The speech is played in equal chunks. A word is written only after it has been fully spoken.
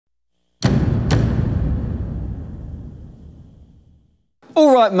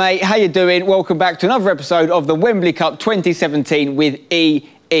All right, mate, how you doing? Welcome back to another episode of the Wembley Cup 2017 with EE.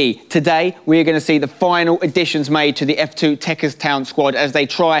 Today, we are going to see the final additions made to the F2 Tekkers Town squad as they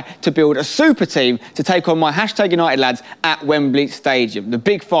try to build a super team to take on my #United lads at Wembley Stadium. The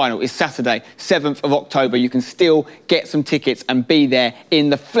big final is Saturday, 7th of October. You can still get some tickets and be there in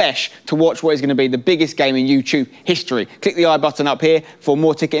the flesh to watch what is going to be the biggest game in YouTube history. Click the I button up here for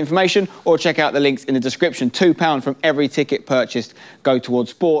more ticket information or check out the links in the description. £2 from every ticket purchased go towards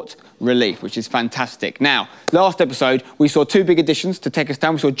sport relief, which is fantastic. Now, last episode, we saw two big additions to Tekkers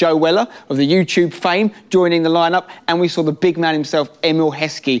Town. We saw Joe Weller of the YouTube fame joining the lineup, and we saw the big man himself, Emil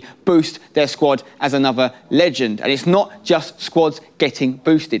Heskey, boost their squad as another legend. And it's not just squads getting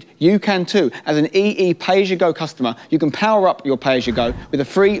boosted. You can too. As an EE pay-as-you-go customer, you can power up your pay-as-you-go with a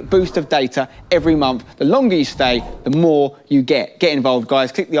free boost of data every month. The longer you stay, the more you get. Get involved,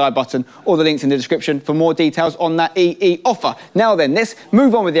 guys. Click the I button or the links in the description for more details on that EE offer. Now then, let's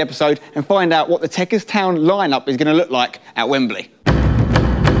move on with the episode and find out what the Tekkers Town lineup is going to look like at Wembley.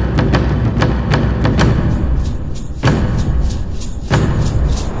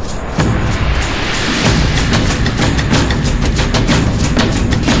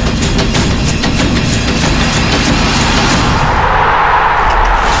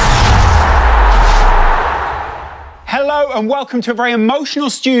 Hello and welcome to a very emotional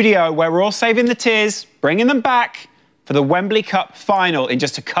studio where we're all saving the tears, bringing them back for the Wembley Cup final in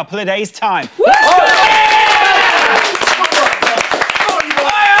just a couple of days' time.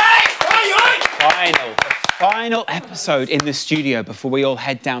 Final episode in the studio before we all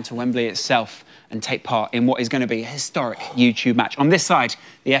head down to Wembley itself and take part in what is going to be a historic YouTube match. On this side,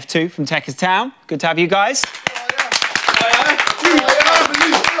 the F2 from Tekkers Town. Good to have you guys.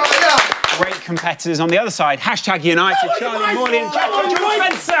 Great competitors on the other side. #United, Charlie Morley and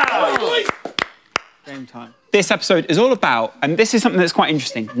Tekkers Spencer. Game time. This episode is all about, and this is something that's quite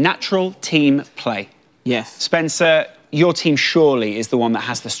interesting, natural team play. Yes. Spencer, your team surely is the one that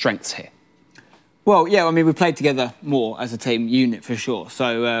has the strengths here. Well, yeah, I mean, we played together more as a team unit for sure.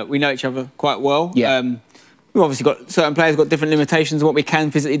 So we know each other quite well. Yeah. We've obviously got certain players got different limitations of what we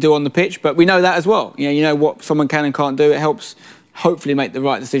can physically do on the pitch, but we know that as well. You know what someone can and can't do. It helps hopefully make the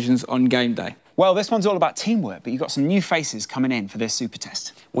right decisions on game day. Well, this one's all about teamwork, but you've got some new faces coming in for this super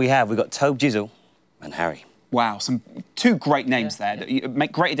test. We have. We've got Tobe Jizzle and Harry. Wow, two great names there that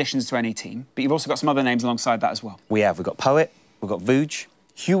make great additions to any team, but you've also got some other names alongside that as well. We have. We've got Poet, we've got Vooj,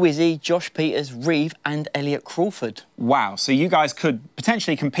 Hugh Wizzy, Josh Peters, Reeve and Elliot Crawford. Wow, so you guys could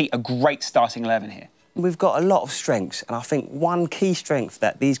potentially compete a great starting 11 here. We've got a lot of strengths, and I think one key strength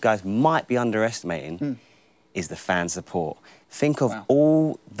that these guys might be underestimating is the fan support. Think of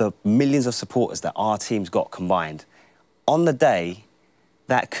all the millions of supporters that our team's got combined. On the day,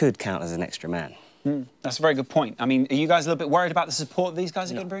 that could count as an extra man. That's a very good point. I mean, are you guys a little bit worried about the support these guys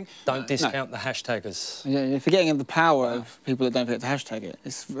are going to bring? Don't discount the hashtaggers. Yeah, you're forgetting of the power of people that don't forget to hashtag it.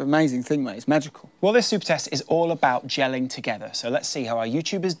 It's an amazing thing, mate. It's magical. Well, this super test is all about gelling together, so let's see how our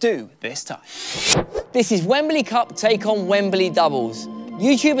YouTubers do this time. This is Wembley Cup take on Wembley doubles.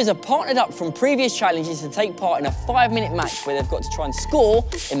 YouTubers are partnered up from previous challenges to take part in a 5-minute match where they've got to try and score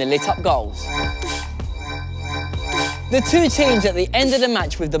in the lit-up goals. The two teams at the end of the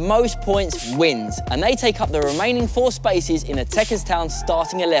match with the most points wins, and they take up the remaining 4 spaces in a Tekkers Town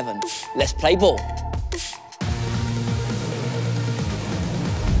starting 11. Let's play ball.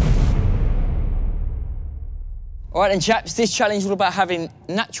 All right then, chaps, this challenge is all about having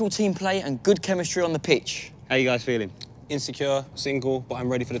natural team play and good chemistry on the pitch. How you guys feeling? Insecure, single, but I'm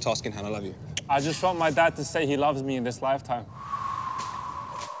ready for the task in hand. I love you. I just want my dad to say he loves me in this lifetime.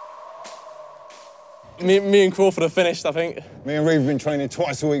 Me and Crawford are finished, I think. Me and Reeve have been training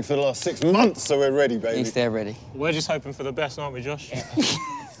twice a week for the last 6 months, so we're ready, baby. At least they're ready. We're just hoping for the best, aren't we, Josh?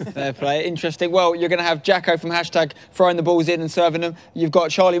 Fair play. Interesting. Well, you're going to have Jacko from throwing the balls in and serving them. You've got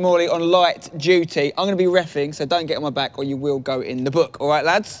Charlie Morley on light duty. I'm going to be reffing, so don't get on my back or you will go in the book. All right,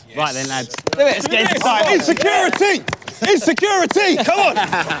 lads? Yes. Right then, lads. Do it. Let's get inside. Insecurity! Insecurity! Come on!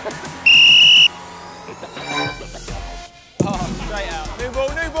 Straight out. New ball,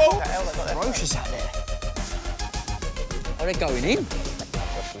 new ball. What the hell, they've got their ferocious out there. Oh, they're going in.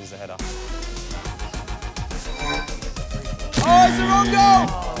 Josh wins the header. Oh, it's the wrong goal!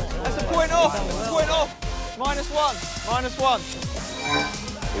 That's a point off. That's a point off. -1. -1.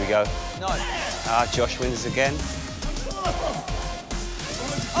 Here we go. No. Josh wins again.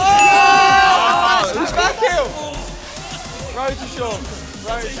 Oh! It's back heel. Road to short.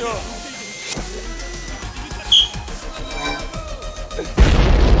 Road to short.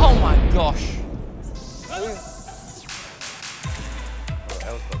 Oh my gosh.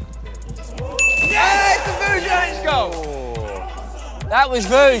 Yeah, it's the Vooj goal! That was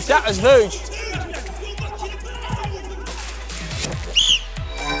Vuj, that was Vuj.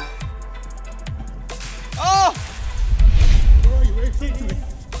 Oh!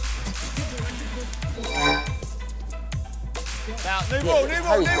 Now, new ball, new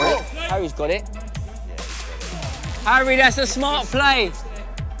ball, new ball. Harry's got it. Harry, that's a smart play.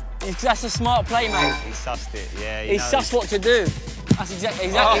 That's a smart play, mate. He sussed it, yeah. He sussed what to do. That's exactly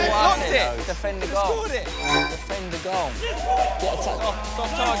what I said. It. Defend the goal. Scored it. Defend the goal. Get a touch.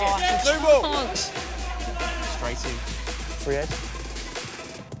 Soft target. New ball. Straight in. Free head.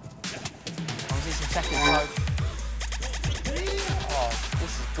 Oh, this is Tekkers, coach. Oh,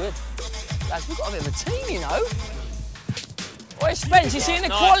 this is good. Lads, we've got a bit of a team, you know. Where's Spence? You seeing the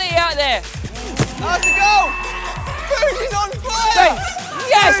quality out there? That's a goal! Vuj is on fire! Spence!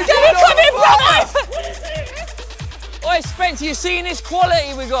 Yes! Get it, come in, brother! Oi, Spence, you seeing this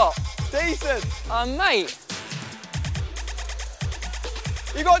quality we got? Decent. Mate.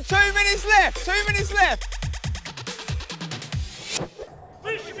 You got 2 minutes left. 2 minutes left.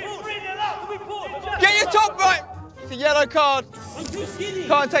 Get your top right. It's a yellow card.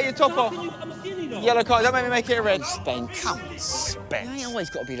 Can't take your top off. Yellow card. Don't make me make it a red. Spence. Come on, Spence. You ain't always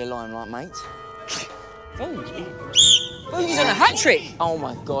got to be the limelight, mate. Vuj is on a hat-trick. Oh,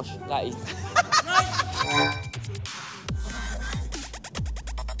 my gosh. That is...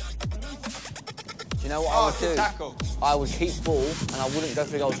 Do you know what I would do? Tackle. I would keep ball and I wouldn't go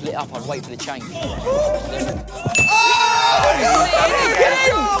for the goals lit up. I'd wait for the change.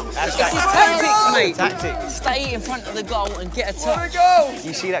 That's It's his tactics, mate. Tactics. Stay in front of the goal and get a What touch. a goal!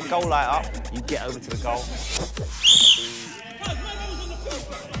 You see that goal light up, you get over to the goal.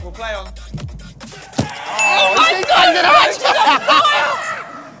 We'll play on. Oh my God! The hatch is on fire!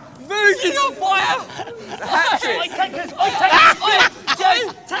 Vuj is on fire! Hat-trick.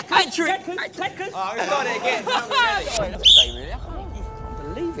 Hat-trick! Oh, we've got it again. Sorry, that's say really. I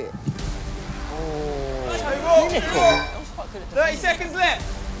can't believe it. Oh, Clinical. 30 seconds left.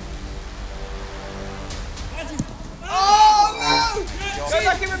 Oh, no! Go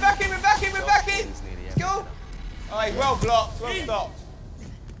back in, we're back in, we're back in, we're back in. Let's go. Oh, he's well blocked, well stopped.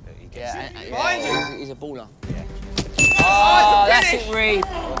 Behind you. He's a baller. Oh, that's finish. it, Reed.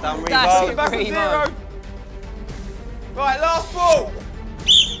 Well done, That's Revo. it, Back on Reed. 0. Right, last ball.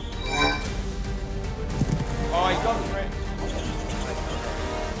 Oh, he's gone for it.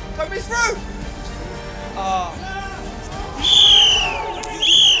 Toby's through. Oh.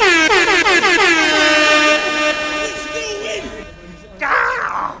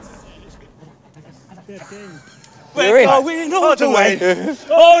 We're in. Going all the way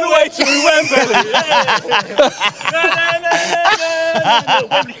to Wembley.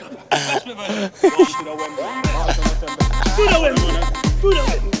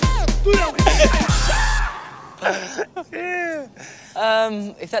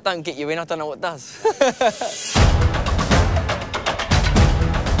 If that don't get you in, I don't know what does.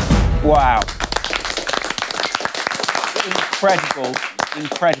 Wow. Incredible,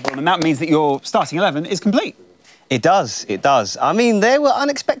 incredible. And that means that your starting 11 is complete. It does, it does. I mean, they were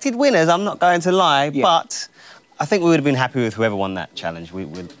unexpected winners, I'm not going to lie, but I think we would have been happy with whoever won that challenge. We're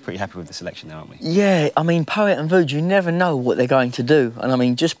pretty happy with the selection now, aren't we? Yeah, I mean, Poet and Vuj, you never know what they're going to do. And I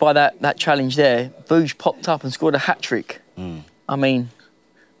mean, just by that challenge there, Vuj popped up and scored a hat-trick. I mean,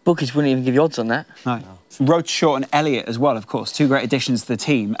 bookies wouldn't even give you odds on that. No. Roach Short and Elliott as well, of course, 2 great additions to the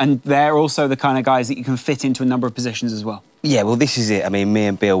team. And they're also the kind of guys that you can fit into a number of positions as well. Yeah, well, this is it. I mean, me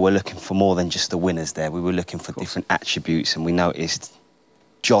and Bill were looking for more than just the winners there. We were looking for different attributes, and we noticed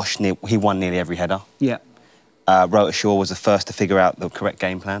Josh, he won nearly every header. Yeah. Roach Short was the first to figure out the correct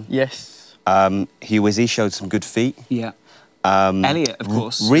game plan. Yes. He showed some good feet. Yeah. Elliott, of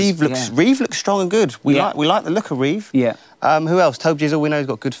course. Reeve looks strong and good. We like the look of Reeve. Yeah. Who else? Tobe Jizzle, we know he's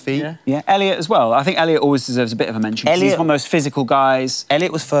got good feet. Yeah. Elliott as well. I think Elliott always deserves a bit of a mention. He's one of those physical guys.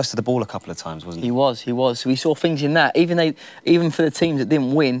 Elliott was first to the ball a couple of times, wasn't he? He was. So we saw things in that. Even for the teams that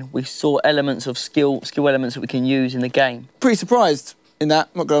didn't win, we saw elements of skill elements that we can use in the game. Pretty surprised in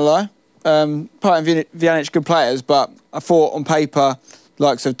that, not going to lie. Part and Vjanic, good players, but I thought on paper,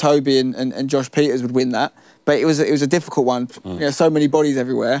 likes of Toby and Josh Peters would win that. But it was a difficult one. You know, so many bodies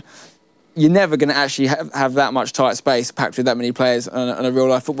everywhere. You're never going to actually have that much tight space packed with that many players on a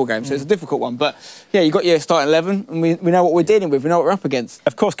real-life football game. So it's a difficult one. But, yeah, you got your starting 11, and we know what we're dealing with. We know what we're up against.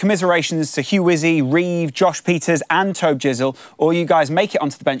 Of course, commiserations to Hugh Wizzy, Reeve, Josh Peters and Tobe Jizzle. All you guys make it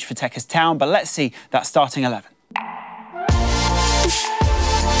onto the bench for Tekkers Town. But let's see that starting 11.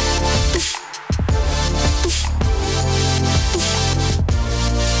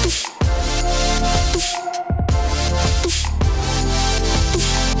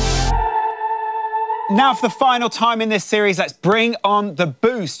 Now for the final time in this series, let's bring on the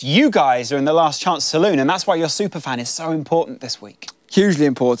boost. You guys are in the last chance saloon, and that's why your superfan is so important this week. Hugely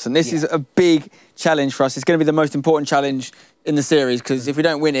important. This is a big challenge for us. It's going to be the most important challenge in the series because if we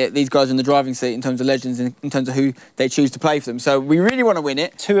don't win it, these guys are in the driving seat in terms of legends, in terms of who they choose to play for them. So we really want to win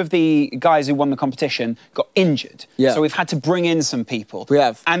it. Two of the guys who won the competition got injured. Yeah. So we've had to bring in some people. We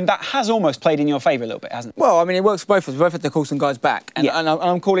have. And that has almost played in your favour a little bit, hasn't it? Well, I mean, it works for both of us. We both had to call some guys back. And, and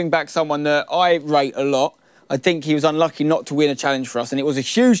I'm calling back someone that I rate a lot. I think he was unlucky not to win a challenge for us, and it was a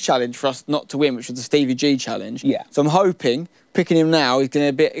huge challenge for us not to win, which was the Stevie G challenge. Yeah. So I'm hoping, picking him now, he's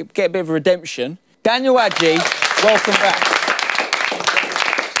going to get a bit of a redemption. Daniel Adji, welcome back.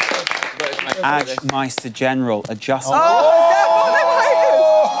 Adj Meister General adjustment.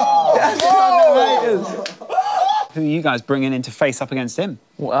 Who are you guys bringing in to face up against him?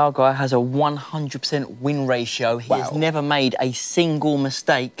 Well, our guy has a 100% win ratio. He has never made a single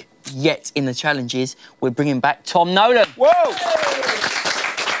mistake yet in the challenges. We're bringing back Tom Nolan. Whoa!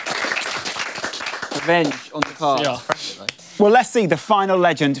 Revenge on the cards. Yeah. Well, let's see the final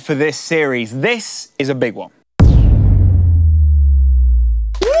legend for this series. This is a big one.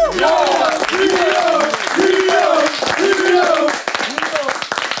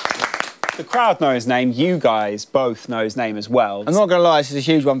 The crowd know his name. You guys both know his name as well. I'm not going to lie, this is a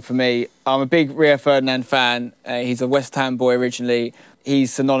huge one for me. I'm a big Rio Ferdinand fan. He's a West Ham boy originally.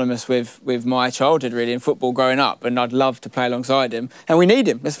 He's synonymous with my childhood, really, in football growing up, and I'd love to play alongside him. And we need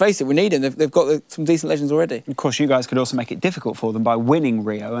him, let's face it, we need him. They've got some decent legends already. Of course, you guys could also make it difficult for them by winning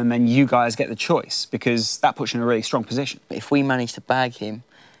Rio, and then you guys get the choice, because that puts you in a really strong position. If we manage to bag him,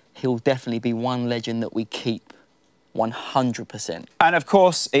 he'll definitely be one legend that we keep 100%. And of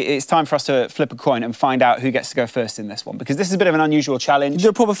course, it's time for us to flip a coin and find out who gets to go first in this one, because this is a bit of an unusual challenge. Do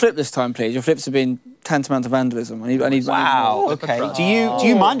a proper flip this time, please. Your flips have been tantamount to vandalism. I need wow. Okay. Do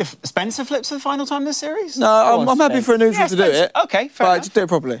you mind if Spencer flips for the final time this series? No, I'm happy for a neutral to do it. Okay, fair enough. Just do it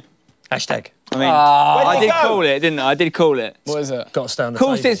properly. Hashtag. I mean, I did call it, didn't I? I did call it. What is it? Got to stay on the Of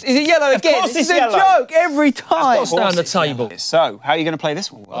course, table. is it yellow again? course It's it's a yellow. joke every time. Got to stay on the table. So, how are you going to play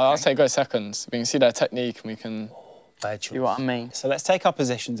this one? I'll say go seconds. We can see their technique and we can... Bad choice. You know what I mean? So let's take our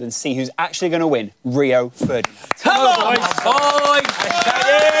positions and see who's actually going to win Rio Ferdinand. Come on, boys!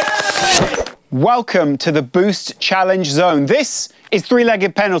 Welcome to the Boost Challenge Zone. This is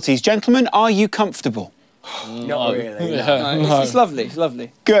three-legged penalties. Gentlemen, are you comfortable? Not really. No. It's lovely, it's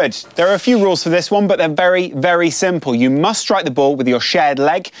lovely. Good. There are a few rules for this one, but they're very, very simple. You must strike the ball with your shared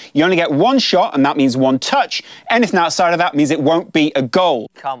leg. You only get one shot, and that means one touch. Anything outside of that means it won't be a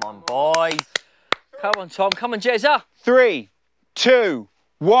goal. Come on, boys. Come on, Tom. Come on, Jezza. 3, 2,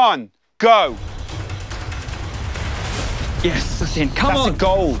 1, go. Yes, that's in. Come That's on. a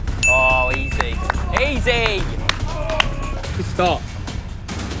goal. Oh, easy. Easy. Good start.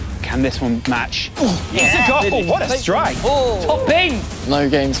 Can this one match? It's a goal. What a strike. Oh. Top in. No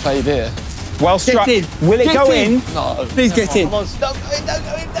games played here. Well struck. in. Will it Get go in. in? No. Please get in. Come on, stop. Don't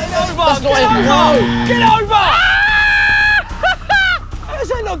go in. Get over! How's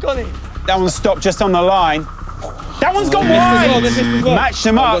that not gone in? That one stopped just on the line. That one's gone wide. Matched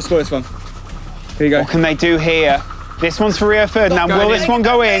them I've got up. to score this one. Here you go. What can they do here? This one's for Rio Ferdinand. Not Will going this in. one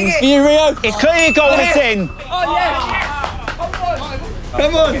go in? For you, Rio. It's clearly a goal. It's in. Oh, yes.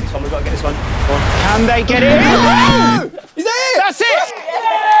 Come on. Tom, we've got to get this one. Can they get it in? Is that it? That's it.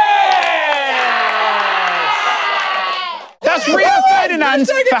 That's Rio Ferdinand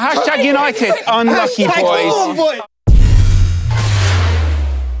for hashtag United. Unlucky boys.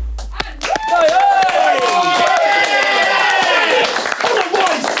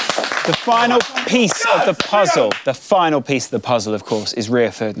 The final piece of the puzzle, of course, is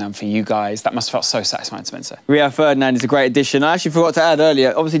Rio Ferdinand for you guys. That must have felt so satisfying, Spencer. Rio Ferdinand is a great addition. I actually forgot to add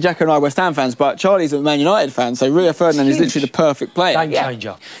earlier, obviously Jacko and I are West Ham fans, but Charlie's a Man United fan, so Rio Ferdinand is literally the perfect player. Game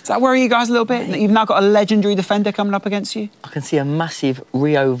changer. Does that worry you guys a little bit? That you've now got a legendary defender coming up against you? I can see a massive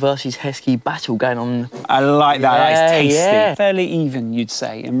Rio versus Heskey battle going on. I like that. That is tasty. Yeah. Fairly even, you'd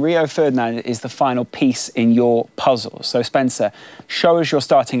say. And Rio Ferdinand is the final piece in your puzzle. So, Spencer, show us your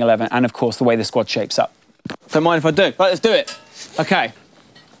starting 11 and, of course, the way the squad shapes up. Don't mind if I do. Right, let's do it. OK.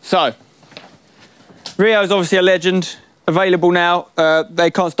 So, Rio's obviously a legend. Available now. They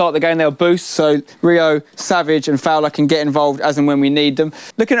can't start the game, they'll boost. So, Rio, Savage and Fowler can get involved as and when we need them.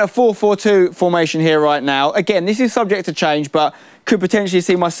 Looking at a 4-4-2 formation here right now. Again, this is subject to change, but could potentially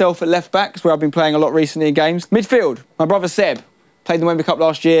see myself at left back, where I've been playing a lot recently in games. Midfield, my brother Seb played the Wembley Cup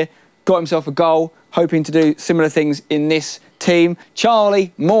last year, got himself a goal, hoping to do similar things in this team.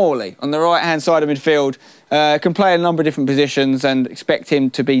 Charlie Morley on the right-hand side of midfield can play a number of different positions and expect him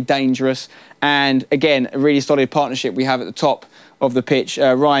to be dangerous. And again, a really solid partnership we have at the top of the pitch.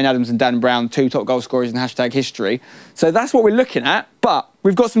 Ryan Adams and Dan Brown, 2 top goal scorers in hashtag history. So that's what we're looking at, but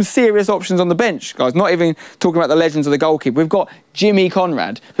we've got some serious options on the bench, guys. Not even talking about the legends of the goalkeeper. We've got Jimmy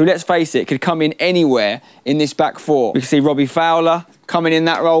Conrad, who, let's face it, could come in anywhere in this back four. We can see Robbie Fowler coming in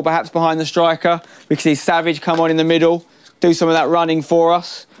that role, perhaps behind the striker. We can see Savage come on in the middle, do some of that running for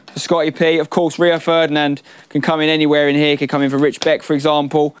us. For Scotty P, of course, Rio Ferdinand can come in anywhere in here, could come in for Rich Beck, for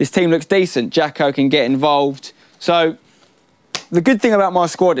example. This team looks decent. Jacko can get involved. So the good thing about my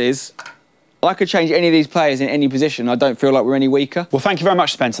squad is I could change any of these players in any position. I don't feel like we're any weaker. Well, thank you very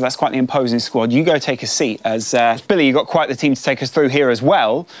much, Spencer. That's quite the imposing squad. You go take a seat, as Billy, you've got quite the team to take us through here as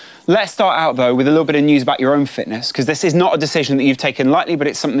well. Let's start out, though, with a little bit of news about your own fitness, because this is not a decision that you've taken lightly, but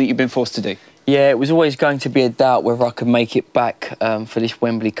it's something that you've been forced to do. Yeah, it was always going to be a doubt whether I could make it back for this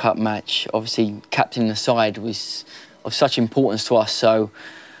Wembley Cup match. Obviously, captaining the side was of such importance to us, so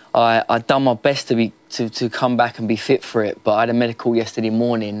I'd done my best to come back and be fit for it, but I had a medical yesterday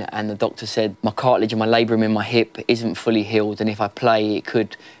morning and the doctor said my cartilage and my labrum in my hip isn't fully healed, and if I play, it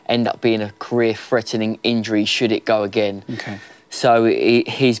could end up being a career-threatening injury should it go again. Okay. So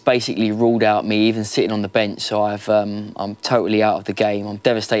he's basically ruled out me even sitting on the bench, so I'm totally out of the game. I'm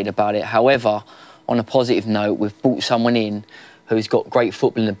devastated about it. However, on a positive note, we've brought someone in who's got great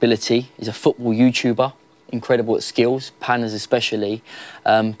footballing ability. He's a football YouTuber, incredible at skills, Panners especially.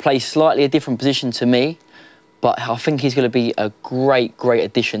 Plays slightly a different position to me, but I think he's going to be a great, great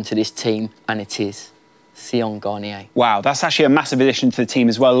addition to this team, and it is. Sion Garnier. Wow, that's actually a massive addition to the team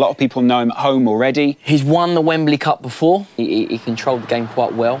as well. A lot of people know him at home already. He's won the Wembley Cup before. He controlled the game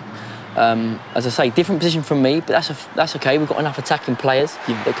quite well. As I say, different position from me, but that's okay. We've got enough attacking players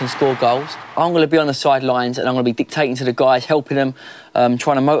that can score goals. I'm going to be on the sidelines and I'm going to be dictating to the guys, helping them, trying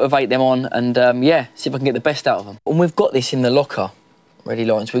to motivate them on and, yeah, see if I can get the best out of them. And we've got this in the locker. Ready,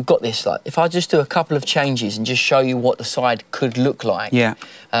 Lawrence, we've got this. Like, if I just do a couple of changes and just show you what the side could look like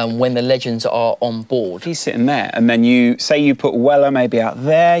when the legends are on board. He's sitting there, and then you say you put Weller maybe out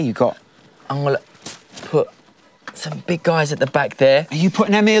there, you got... I'm going to put some big guys at the back there. Are you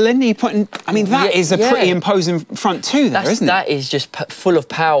putting Emil in? Are you putting... I mean, that is a pretty imposing front two there, isn't it? That is just full of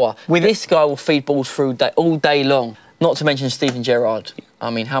power. This guy will feed balls through all day long. Not to mention Steven Gerrard. I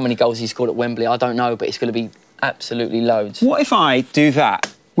mean, how many goals he scored at Wembley, I don't know, but it's going to be absolutely loads. What if I do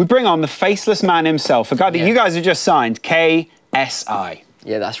that? We bring on the faceless man himself, a guy that you guys have just signed, KSI.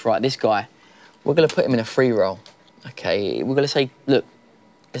 Yeah, that's right. This guy, we're going to put him in a free role. Okay, we're going to say, look,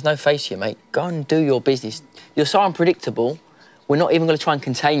 there's no face here, mate. Go and do your business. You're so unpredictable. We're not even going to try and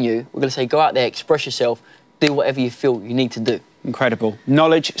contain you. We're going to say, go out there, express yourself, do whatever you feel you need to do. Incredible.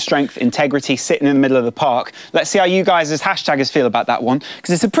 Knowledge, strength, integrity, sitting in the middle of the park. Let's see how you guys as hashtaggers feel about that one,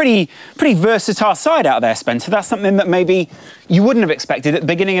 because it's a pretty versatile side out there, Spencer. That's something that maybe you wouldn't have expected at the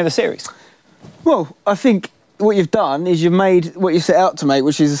beginning of the series. Well, I think what you've done is you've made what you set out to make,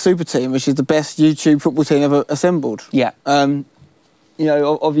 which is a super team, which is the best YouTube football team ever assembled. Yeah. You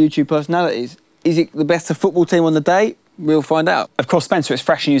know, of YouTube personalities. Is it the best football team on the day? We'll find out. Of course, Spencer, it's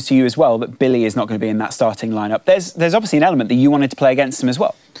fresh news to you as well that Billy is not going to be in that starting lineup. There's obviously an element that you wanted to play against him as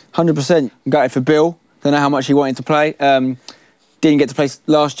well. 100%. Gutted for Bill. Don't know how much he wanted to play. Didn't get to play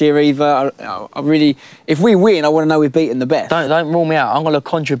last year either. I really, if we win, I want to know we've beaten the best. Don't rule me out. I'm going to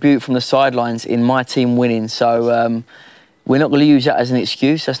contribute from the sidelines in my team winning. So we're not going to use that as an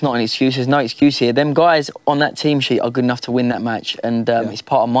excuse. That's not an excuse. There's no excuse here. Them guys on that team sheet are good enough to win that match, and it's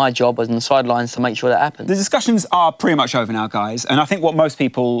part of my job as on the sidelines to make sure that happens. The discussions are pretty much over now, guys, and I think what most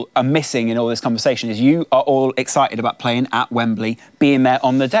people are missing in all this conversation is you are all excited about playing at Wembley, being there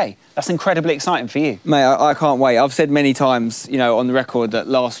on the day. That's incredibly exciting for you. Mate, I can't wait. I've said many times, you know, on the record that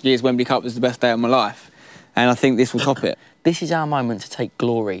last year's Wembley Cup was the best day of my life, and I think this will top it. This is our moment to take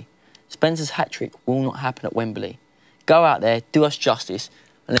glory. Spencer's hat-trick will not happen at Wembley. Go out there, do us justice,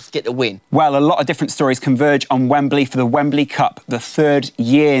 and let's get the win. Well, a lot of different stories converge on Wembley for the Wembley Cup, the 3rd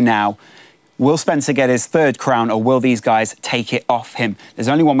year now. Will Spencer get his 3rd crown, or will these guys take it off him? There's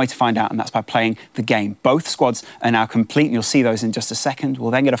only one way to find out, and that's by playing the game. Both squads are now complete, and you'll see those in just a second.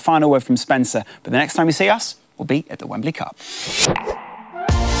 We'll then get a final word from Spencer, but the next time you see us, we'll be at the Wembley Cup.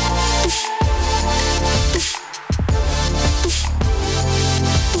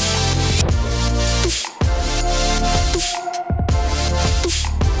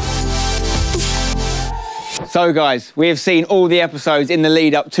 So, guys, we have seen all the episodes in the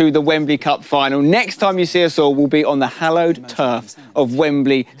lead up to the Wembley Cup final. Next time you see us all, we'll be on the hallowed turf of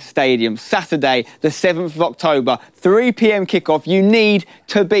Wembley Stadium. Saturday, the 7th of October, 3 p.m. kickoff. You need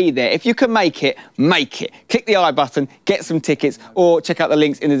to be there. If you can make it, make it. Click the I button, get some tickets, or check out the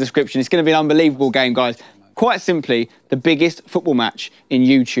links in the description. It's going to be an unbelievable game, guys. quite simply the biggest football match in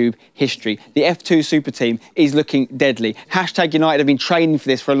YouTube history. The F2 Super Team is looking deadly. Hashtag United have been training for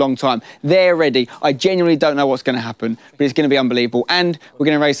this for a long time. They're ready. I genuinely don't know what's going to happen, but it's going to be unbelievable. And we're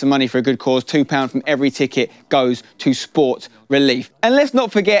going to raise some money for a good cause. £2 from every ticket goes to sport relief. And let's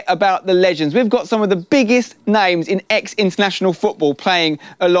not forget about the legends. We've got some of the biggest names in ex-international football playing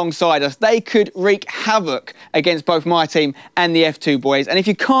alongside us. They could wreak havoc against both my team and the F2 boys. And if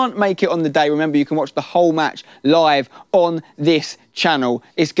you can't make it on the day, remember you can watch the whole match live on this channel.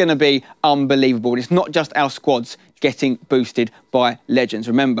 It's going to be unbelievable. And it's not just our squads getting boosted by legends.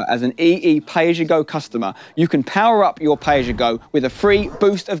 Remember, as an EE pay-as-you-go customer, you can power up your pay-as-you-go with a free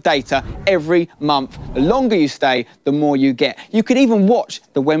boost of data every month. The longer you stay, the more you get. You could even watch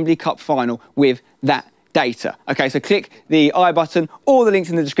the Wembley Cup final with that data. Okay, so click the I button or the links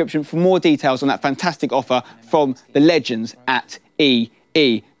in the description for more details on that fantastic offer from the legends at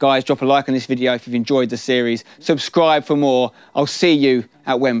EE. Guys, drop a like on this video if you've enjoyed the series. Subscribe for more. I'll see you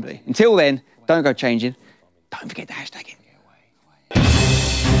at Wembley. Until then, don't go changing. Don't forget to hashtag it.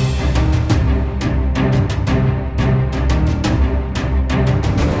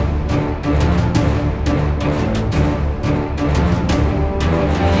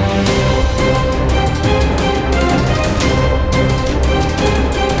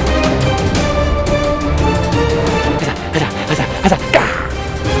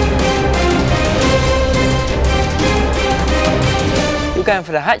 You're going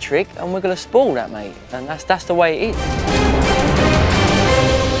for the hat-trick and we're going to spoil that, mate. And that's the way it is.